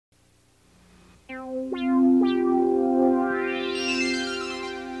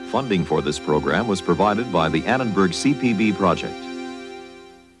Funding for this program was provided by the Annenberg CPB project.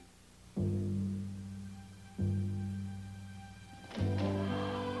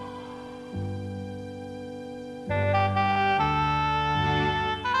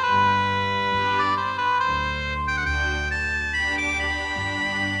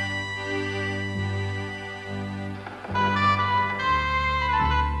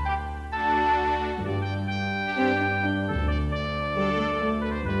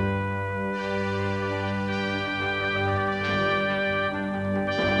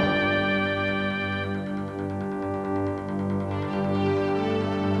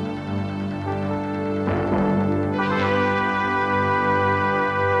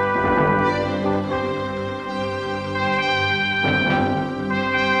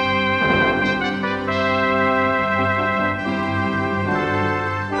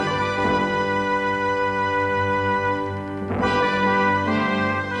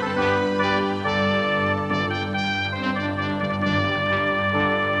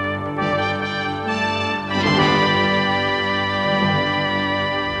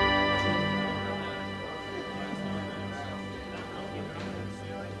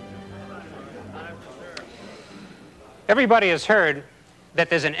 Everybody has heard that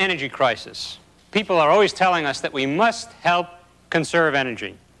there's an energy crisis. People are always telling us that we must help conserve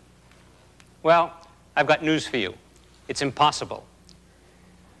energy. Well, I've got news for you. It's impossible.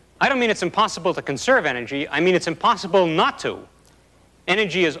 I don't mean it's impossible to conserve energy. I mean it's impossible not to.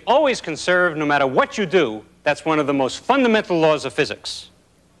 Energy is always conserved no matter what you do. That's one of the most fundamental laws of physics.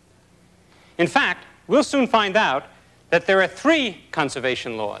 In fact, we'll soon find out that there are 3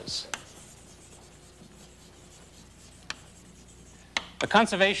 conservation laws. The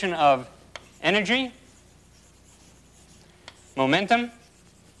conservation of energy, momentum,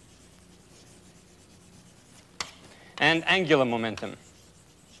 and angular momentum.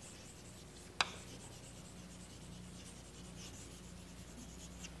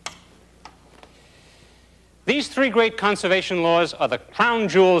 These 3 great conservation laws are the crown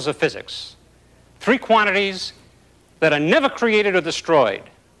jewels of physics. 3 quantities that are never created or destroyed.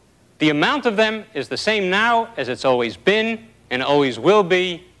 The amount of them is the same now as it's always been and always will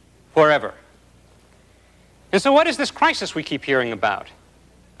be forever. And so what is this crisis we keep hearing about?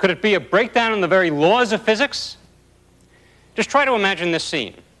 Could it be a breakdown in the very laws of physics? Just try to imagine this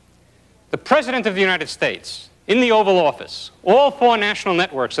scene. The President of the United States, in the Oval Office, all 4 national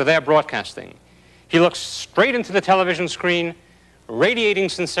networks are there broadcasting. He looks straight into the television screen, radiating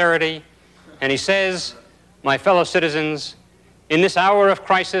sincerity, and he says, "My fellow citizens, in this hour of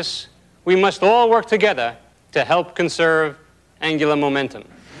crisis, we must all work together to help conserve angular momentum."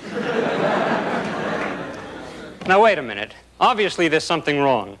 Now, wait a minute. Obviously, there's something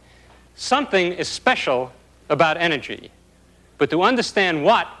wrong. Something is special about energy. But to understand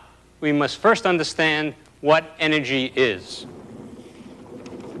what, we must first understand what energy is.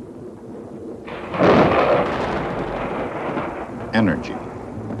 Energy,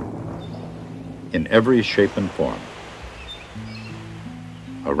 in every shape and form,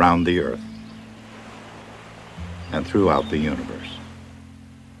 around the Earth and throughout the universe.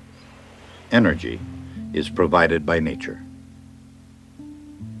 Energy is provided by nature.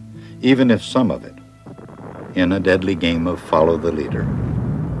 Even if some of it, in a deadly game of follow the leader,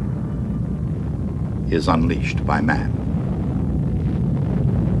 is unleashed by man.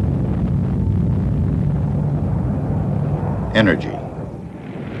 Energy,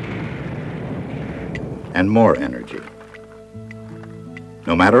 and more energy.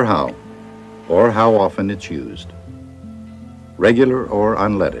 No matter how or how often it's used, regular or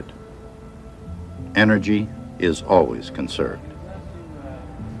unleaded, energy is always conserved.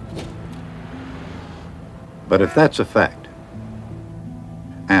 But if that's a fact,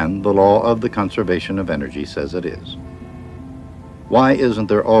 and the law of the conservation of energy says it is, why isn't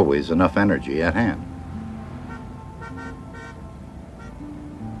there always enough energy at hand?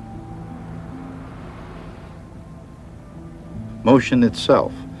 Motion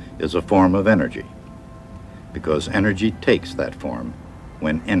itself is a form of energy, because energy takes that form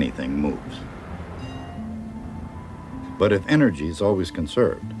when anything moves. But if energy is always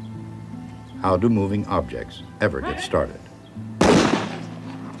conserved, how do moving objects ever get started?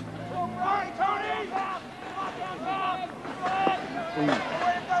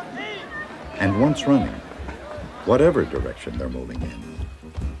 And once running, whatever direction they're moving in,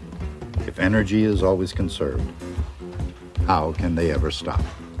 if energy is always conserved, how can they ever stop?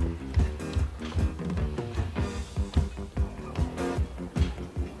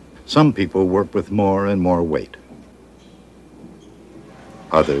 Some people work with more and more weight.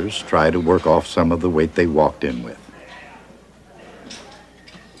 Others try to work off some of the weight they walked in with.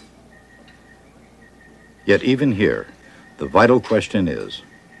 Yet even here, the vital question is,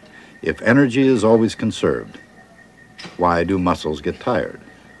 if energy is always conserved, why do muscles get tired?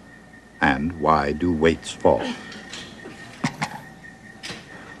 And why do weights fall?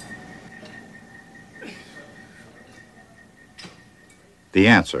 The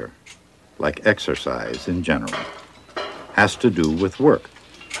answer, like exercise in general, has to do with work.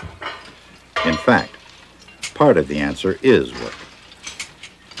 In fact, part of the answer is work.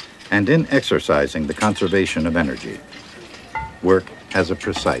 And in exercising the conservation of energy, work has a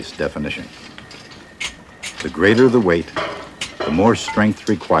precise definition. The greater the weight, the more strength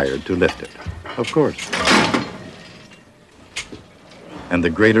required to lift it, of course. And the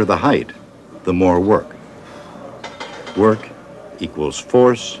greater the height, the more work. Work equals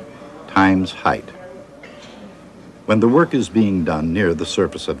force times height. When the work is being done near the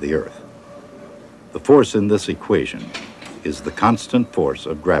surface of the Earth, the force in this equation is the constant force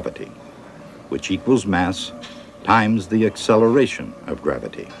of gravity, which equals mass times the acceleration of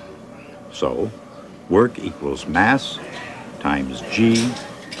gravity. So, work equals mass times g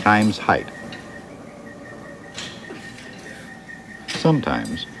times height.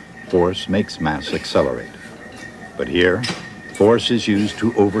 Sometimes, force makes mass accelerate. But here, force is used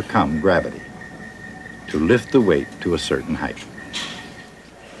to overcome gravity, to lift the weight to a certain height.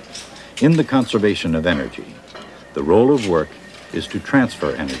 In the conservation of energy, the role of work is to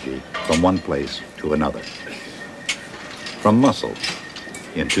transfer energy from one place to another. From muscle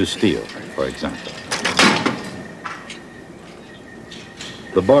into steel, for example.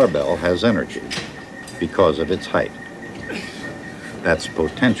 The barbell has energy because of its height. That's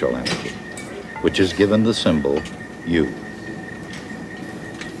potential energy, which is given the symbol U.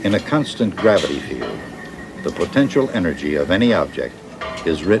 In a constant gravity field, the potential energy of any object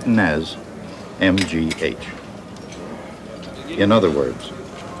is written as mgh. In other words,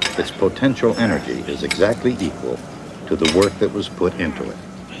 its potential energy is exactly equal to the work that was put into it.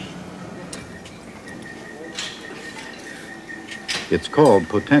 It's called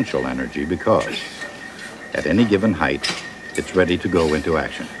potential energy because, at any given height, it's ready to go into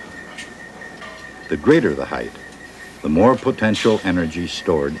action. The greater the height, the more potential energy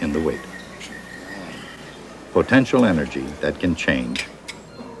stored in the weight. Potential energy that can change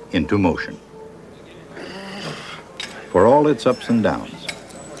into motion. For all its ups and downs,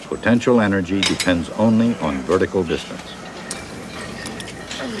 potential energy depends only on vertical distance.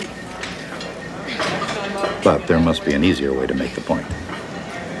 But there must be an easier way to make the point.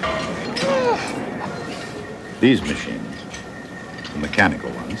 These machines, the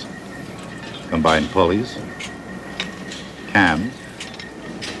mechanical ones, combine pulleys, cams,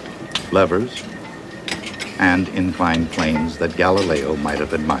 levers, and inclined planes that Galileo might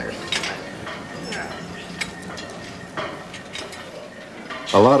have admired.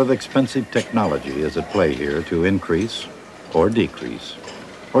 A lot of expensive technology is at play here to increase or decrease,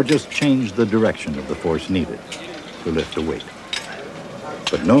 or just change the direction of the force needed to lift a weight.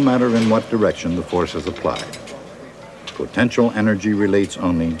 But no matter in what direction the force is applied, potential energy relates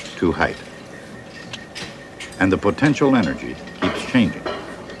only to height. And the potential energy keeps changing.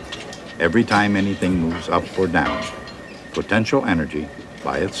 Every time anything moves up or down, potential energy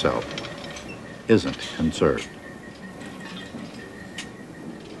by itself isn't conserved.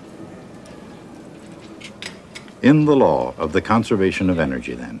 In the law of the conservation of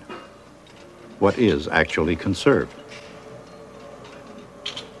energy, then, what is actually conserved?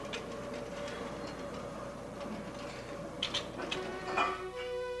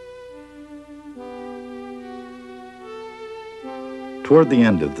 Toward the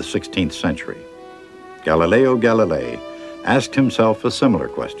end of the 16th century, Galileo Galilei asked himself a similar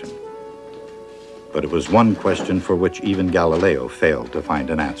question. But it was one question for which even Galileo failed to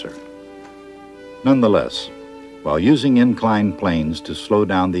find an answer. Nonetheless, while using inclined planes to slow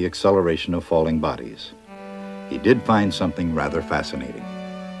down the acceleration of falling bodies, he did find something rather fascinating.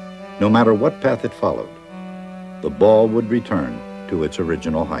 No matter what path it followed, the ball would return to its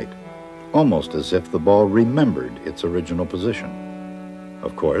original height, almost as if the ball remembered its original position.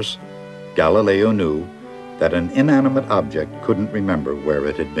 Of course, Galileo knew that an inanimate object couldn't remember where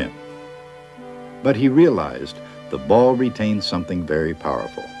it had been. But he realized the ball retained something very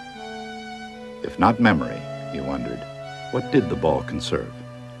powerful. If not memory, he wondered, what did the ball conserve?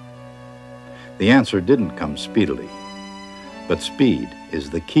 The answer didn't come speedily, but speed is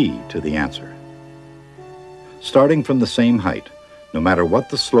the key to the answer. Starting from the same height, no matter what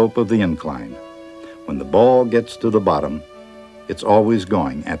the slope of the incline, when the ball gets to the bottom, it's always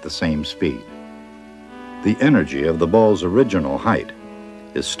going at the same speed. The energy of the ball's original height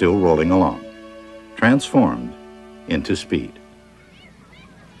is still rolling along, transformed into speed.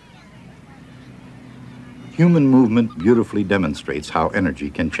 Human movement beautifully demonstrates how energy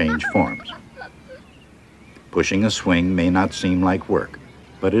can change forms. Pushing a swing may not seem like work,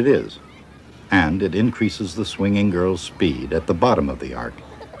 but it is. And it increases the swinging girl's speed at the bottom of the arc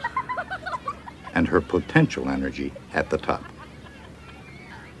and her potential energy at the top.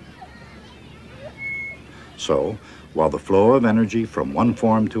 So, while the flow of energy from one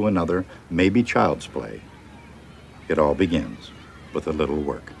form to another may be child's play, it all begins with a little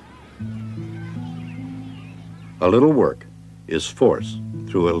work. A little work is force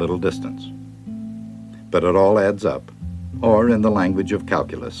through a little distance. But it all adds up, or in the language of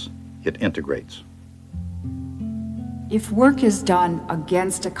calculus, it integrates. If work is done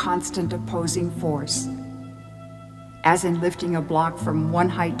against a constant opposing force, as in lifting a block from one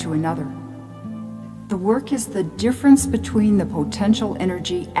height to another, the work is the difference between the potential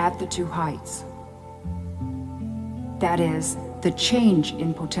energy at the two heights. That is, the change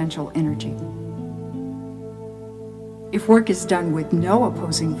in potential energy. If work is done with no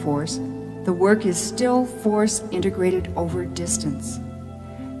opposing force, the work is still force integrated over distance.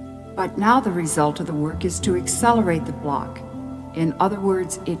 But now the result of the work is to accelerate the block. In other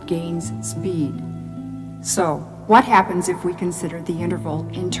words, it gains speed. So, what happens if we consider the interval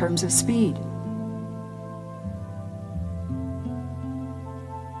in terms of speed?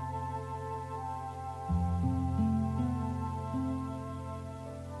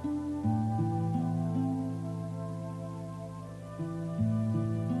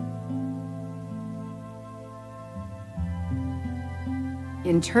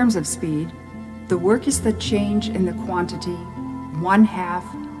 In terms of speed, the work is the change in the quantity 1/2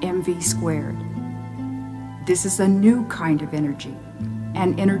 mv squared. This is a new kind of energy,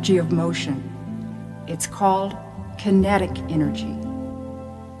 an energy of motion. It's called kinetic energy.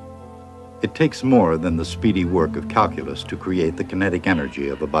 It takes more than the speedy work of calculus to create the kinetic energy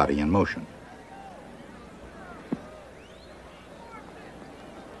of a body in motion.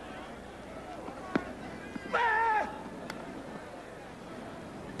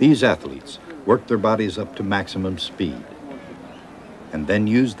 These athletes work their bodies up to maximum speed and then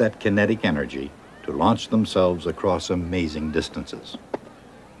use that kinetic energy to launch themselves across amazing distances.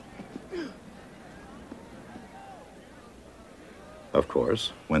 Of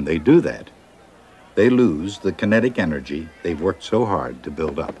course, when they do that, they lose the kinetic energy they've worked so hard to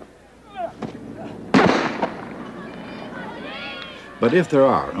build up. But if there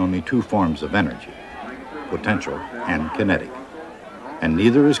are only two forms of energy, potential and kinetic, and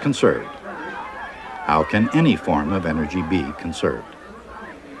neither is conserved, how can any form of energy be conserved?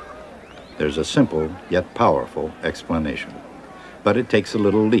 There's a simple yet powerful explanation, but it takes a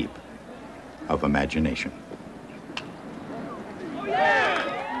little leap of imagination.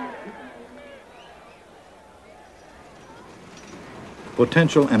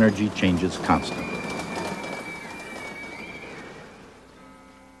 Potential energy changes constantly,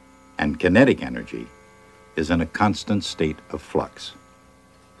 and kinetic energy is in a constant state of flux.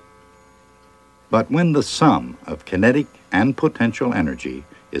 But when the sum of kinetic and potential energy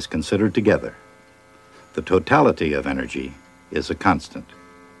is considered together, the totality of energy is a constant.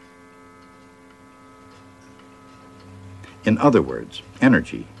 In other words,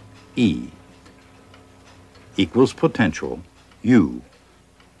 energy, E, equals potential, U,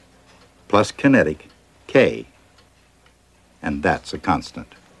 plus kinetic, K, and that's a constant.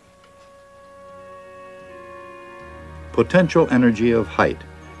 Potential energy of height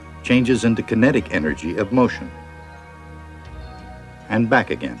changes into kinetic energy of motion, and back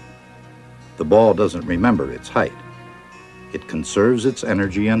again. The ball doesn't remember its height. It conserves its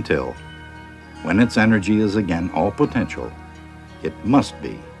energy until, when its energy is again all potential, it must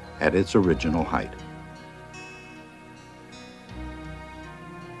be at its original height.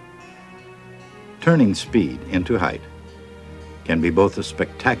 Turning speed into height can be both a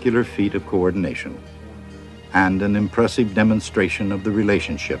spectacular feat of coordination and an impressive demonstration of the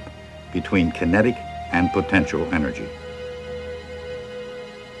relationship between kinetic and potential energy.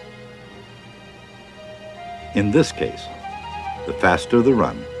 In this case, the faster the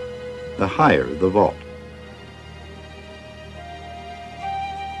run, the higher the vault.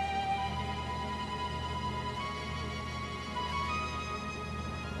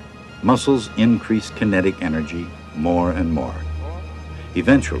 Muscles increase kinetic energy more and more,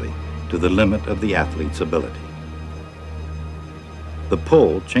 eventually to the limit of the athlete's ability. The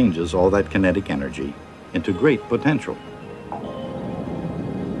pull changes all that kinetic energy into great potential.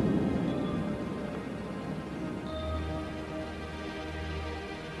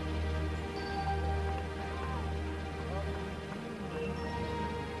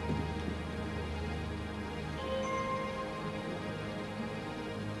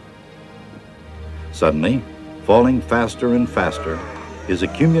 Suddenly, falling faster and faster, his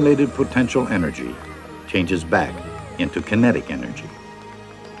accumulated potential energy changes back into kinetic energy.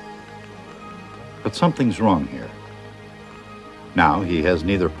 But something's wrong here. Now he has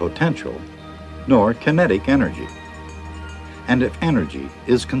neither potential nor kinetic energy. And if energy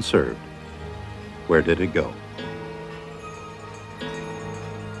is conserved, where did it go?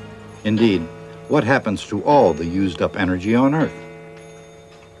 Indeed, what happens to all the used up energy on Earth?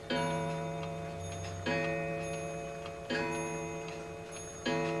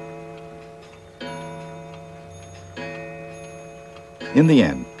 In the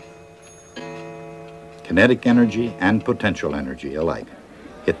end, kinetic energy and potential energy alike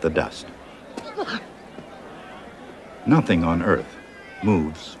hit the dust. Nothing on Earth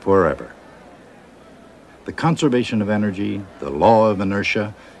moves forever. The conservation of energy, the law of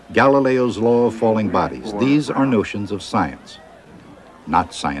inertia, Galileo's law of falling bodies, these are notions of science,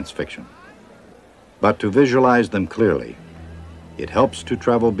 not science fiction. But to visualize them clearly, it helps to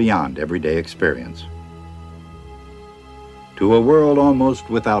travel beyond everyday experience to a world almost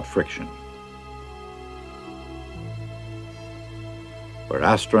without friction, where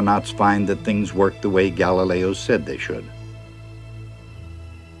astronauts find that things work the way Galileo said they should.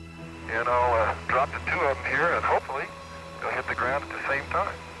 And I'll drop the two of them here, and hopefully they'll hit the ground at the same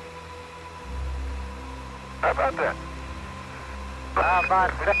time. How about that?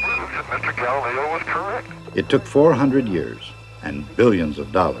 Proves that Mr. Galileo was correct. It took 400 years and billions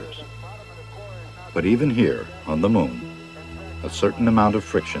of dollars. But even here, on the moon, a certain amount of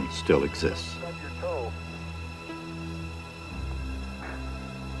friction still exists.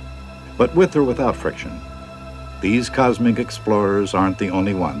 But with or without friction, these cosmic explorers aren't the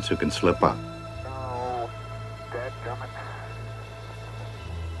only ones who can slip up. No, dadgummit.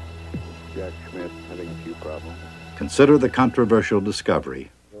 Jack Schmidt having a few problems. Consider the controversial discovery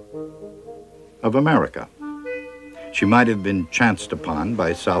of America. She might have been chanced upon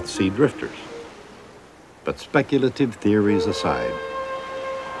by South Sea drifters. But speculative theories aside,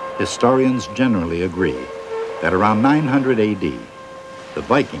 historians generally agree that around 900 AD, the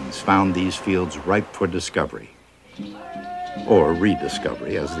Vikings found these fields ripe for discovery, or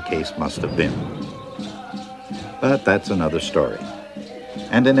rediscovery, as the case must have been. But that's another story.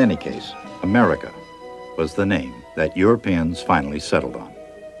 And in any case, America was the name that Europeans finally settled on.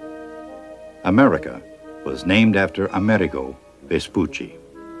 America was named after Amerigo Vespucci,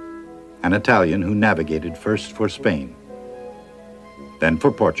 an Italian who navigated first for Spain, then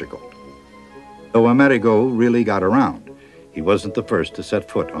for Portugal. Though Amerigo really got around, he wasn't the first to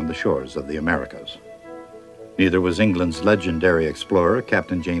set foot on the shores of the Americas. Neither was England's legendary explorer,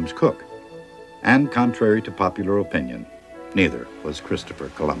 Captain James Cook. And contrary to popular opinion, neither was Christopher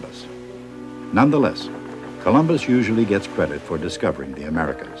Columbus. Nonetheless, Columbus usually gets credit for discovering the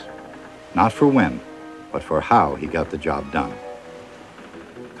Americas. Not for when, but for how he got the job done.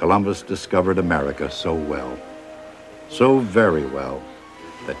 Columbus discovered America so well, so very well,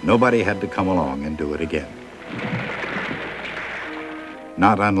 that nobody had to come along and do it again.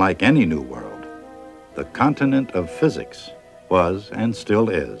 Not unlike any new world, the continent of physics was, and still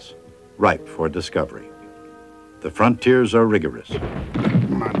is, ripe for discovery. The frontiers are rigorous.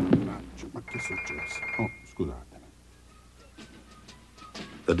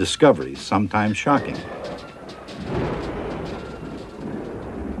 The discoveries sometimes shocking.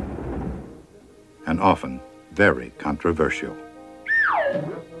 And often very controversial.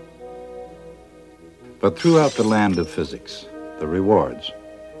 But throughout the land of physics, the rewards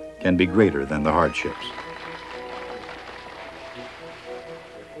can be greater than the hardships.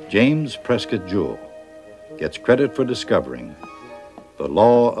 James Prescott Joule gets credit for discovering the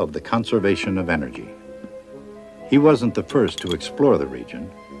law of the conservation of energy. He wasn't the first to explore the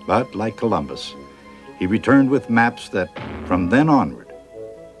region, but like Columbus, he returned with maps that, from then onward,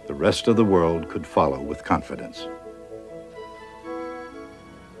 the rest of the world could follow with confidence.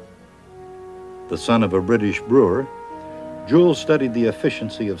 The son of a British brewer, Joule studied the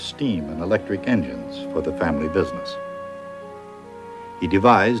efficiency of steam and electric engines for the family business. He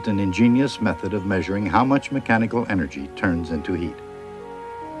devised an ingenious method of measuring how much mechanical energy turns into heat.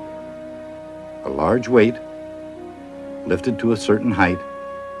 A large weight, lifted to a certain height,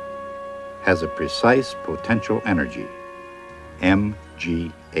 has a precise potential energy,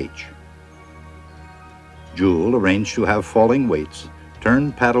 mgh. Joule arranged to have falling weights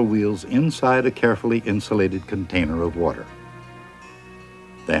turn paddle wheels inside a carefully insulated container of water.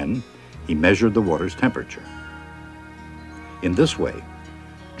 Then, he measured the water's temperature. In this way,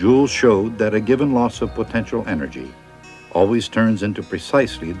 Joule showed that a given loss of potential energy always turns into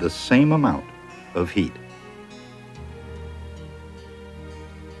precisely the same amount of heat.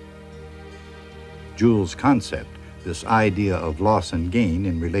 Joule's concept, this idea of loss and gain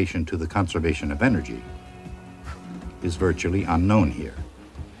in relation to the conservation of energy, is virtually unknown here.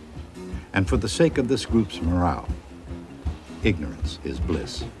 And for the sake of this group's morale, ignorance is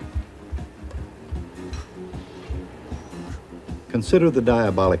bliss. Consider the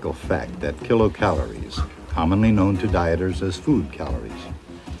diabolical fact that kilocalories, commonly known to dieters as food calories,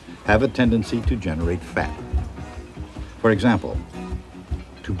 have a tendency to generate fat. For example,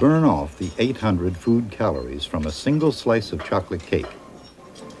 to burn off the 800 food calories from a single slice of chocolate cake,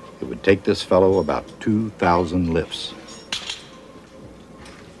 it would take this fellow about 2,000 lifts.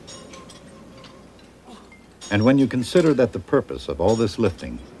 And when you consider that the purpose of all this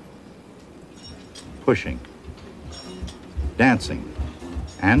lifting, pushing, dancing,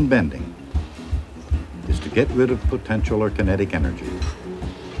 and bending is to get rid of potential or kinetic energy,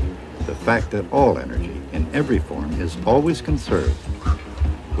 the fact that all energy in every form is always conserved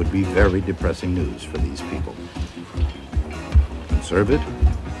would be very depressing news for these people. Conserve it?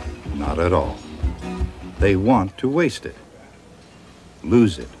 Not at all. They want to waste it,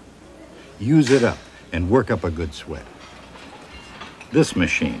 lose it, use it up, and work up a good sweat. This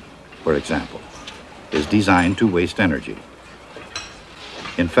machine, for example, is designed to waste energy.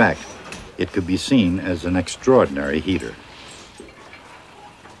 In fact, it could be seen as an extraordinary heater.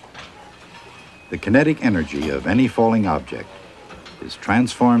 The kinetic energy of any falling object is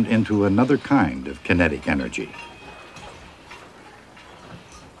transformed into another kind of kinetic energy.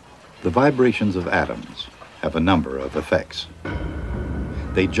 The vibrations of atoms have a number of effects.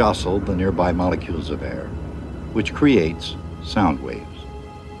 They jostle the nearby molecules of air, which creates sound waves.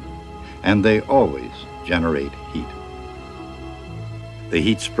 And they always generate heat. The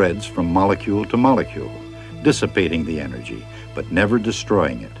heat spreads from molecule to molecule, dissipating the energy, but never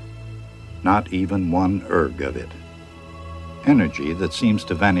destroying it. Not even one erg of it. Energy that seems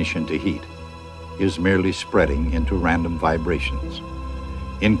to vanish into heat is merely spreading into random vibrations,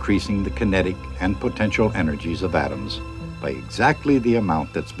 increasing the kinetic and potential energies of atoms by exactly the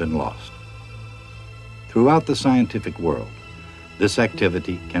amount that's been lost. Throughout the scientific world, this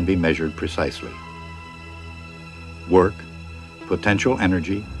activity can be measured precisely. Work, potential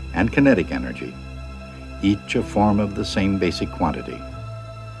energy, and kinetic energy, each a form of the same basic quantity,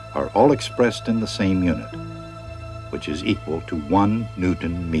 are all expressed in the same unit, which is equal to 1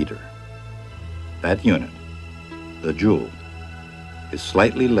 Newton meter. That unit, the joule, is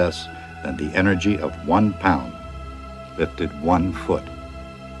slightly less than the energy of 1 pound lifted 1 foot.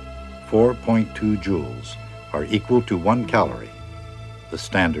 4.2 joules are equal to 1 calorie, the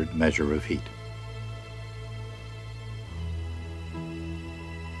standard measure of heat.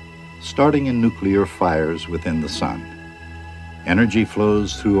 Starting in nuclear fires within the sun, energy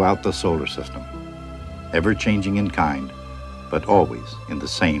flows throughout the solar system, ever changing in kind, but always in the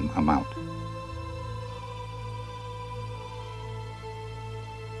same amount.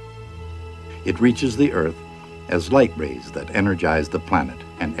 It reaches the Earth as light rays that energize the planet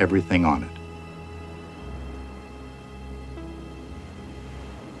and everything on it.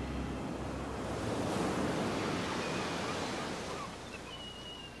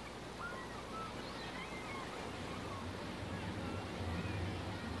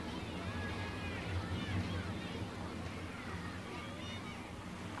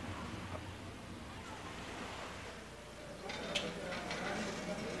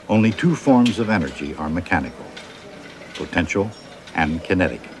 Only 2 forms of energy are mechanical: potential and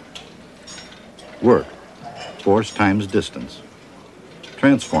kinetic. Work, force times distance,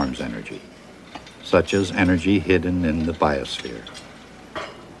 transforms energy, such as energy hidden in the biosphere,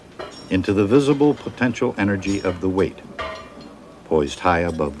 into the visible potential energy of the weight, poised high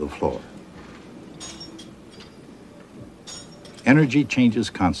above the floor. Energy changes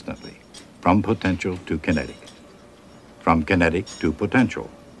constantly, from potential to kinetic, from kinetic to potential,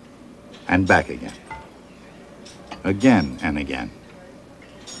 and back again and again,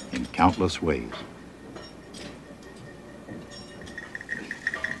 in countless ways.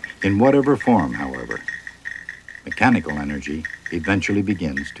 In whatever form, however, mechanical energy eventually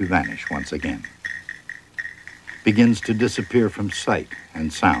begins to vanish once again, begins to disappear from sight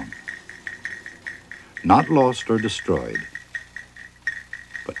and sound, not lost or destroyed,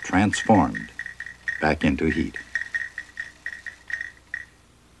 but transformed back into heat.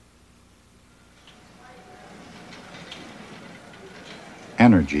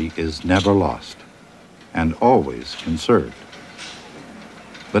 Energy is never lost and always conserved,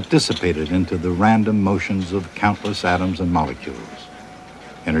 but dissipated into the random motions of countless atoms and molecules.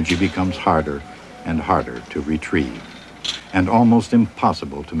 Energy becomes harder and harder to retrieve, and almost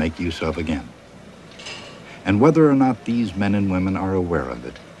impossible to make use of again. And whether or not these men and women are aware of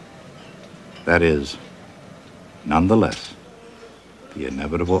it, That is, nonetheless, the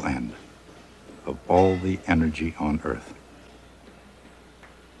inevitable end of all the energy on Earth.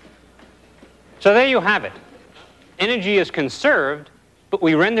 So there you have it. Energy is conserved, but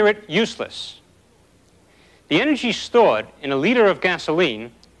we render it useless. The energy stored in a liter of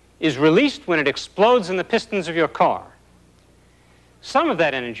gasoline is released when it explodes in the pistons of your car. Some of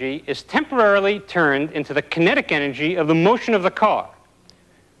that energy is temporarily turned into the kinetic energy of the motion of the car.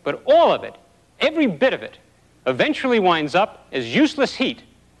 But all of it, every bit of it, eventually winds up as useless heat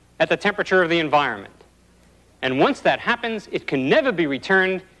at the temperature of the environment. And once that happens, it can never be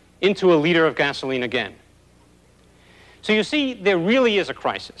returned into a liter of gasoline again. So you see, there really is a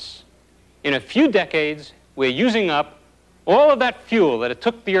crisis. In a few decades, we're using up all of that fuel that it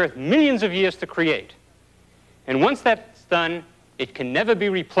took the Earth millions of years to create. And once that's done, it can never be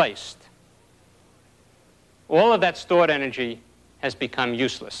replaced. All of that stored energy has become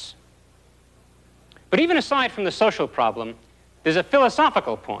useless. But even aside from the social problem, there's a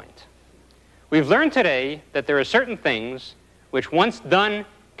philosophical point. We've learned today that there are certain things which, once done,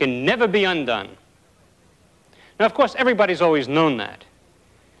 can never be undone. Now, of course, everybody's always known that.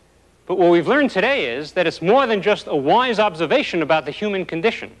 But what we've learned today is that it's more than just a wise observation about the human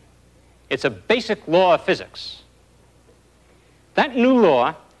condition. It's a basic law of physics. That new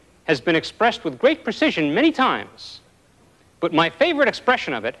law has been expressed with great precision many times. But my favorite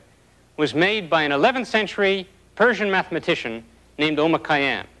expression of it was made by an 11th century Persian mathematician named Omar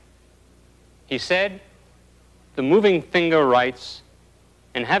Khayyam. He said, "The moving finger writes,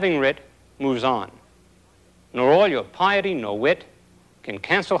 and having writ, moves on. Nor all your piety nor wit can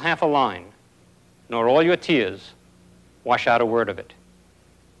cancel half a line, nor all your tears wash out a word of it."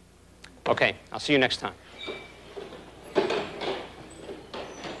 Okay, I'll see you next time.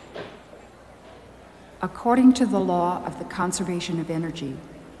 According to the law of the conservation of energy,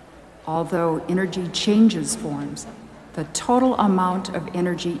 although energy changes forms, the total amount of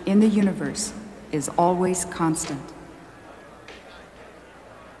energy in the universe is always constant.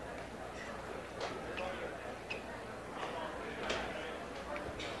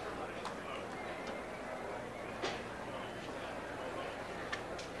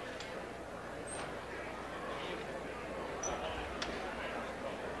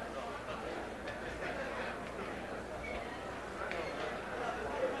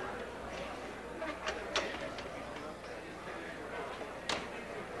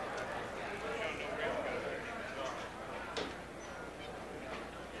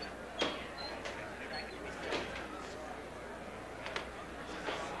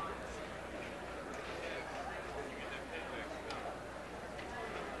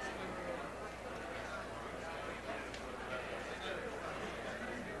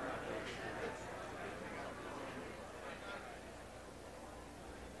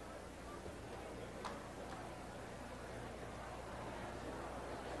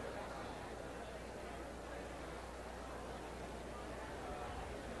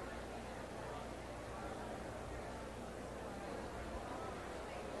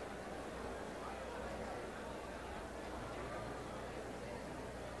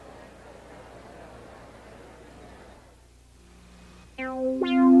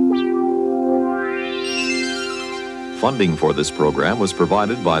 Funding for this program was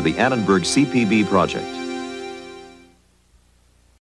provided by the Annenberg CPB project.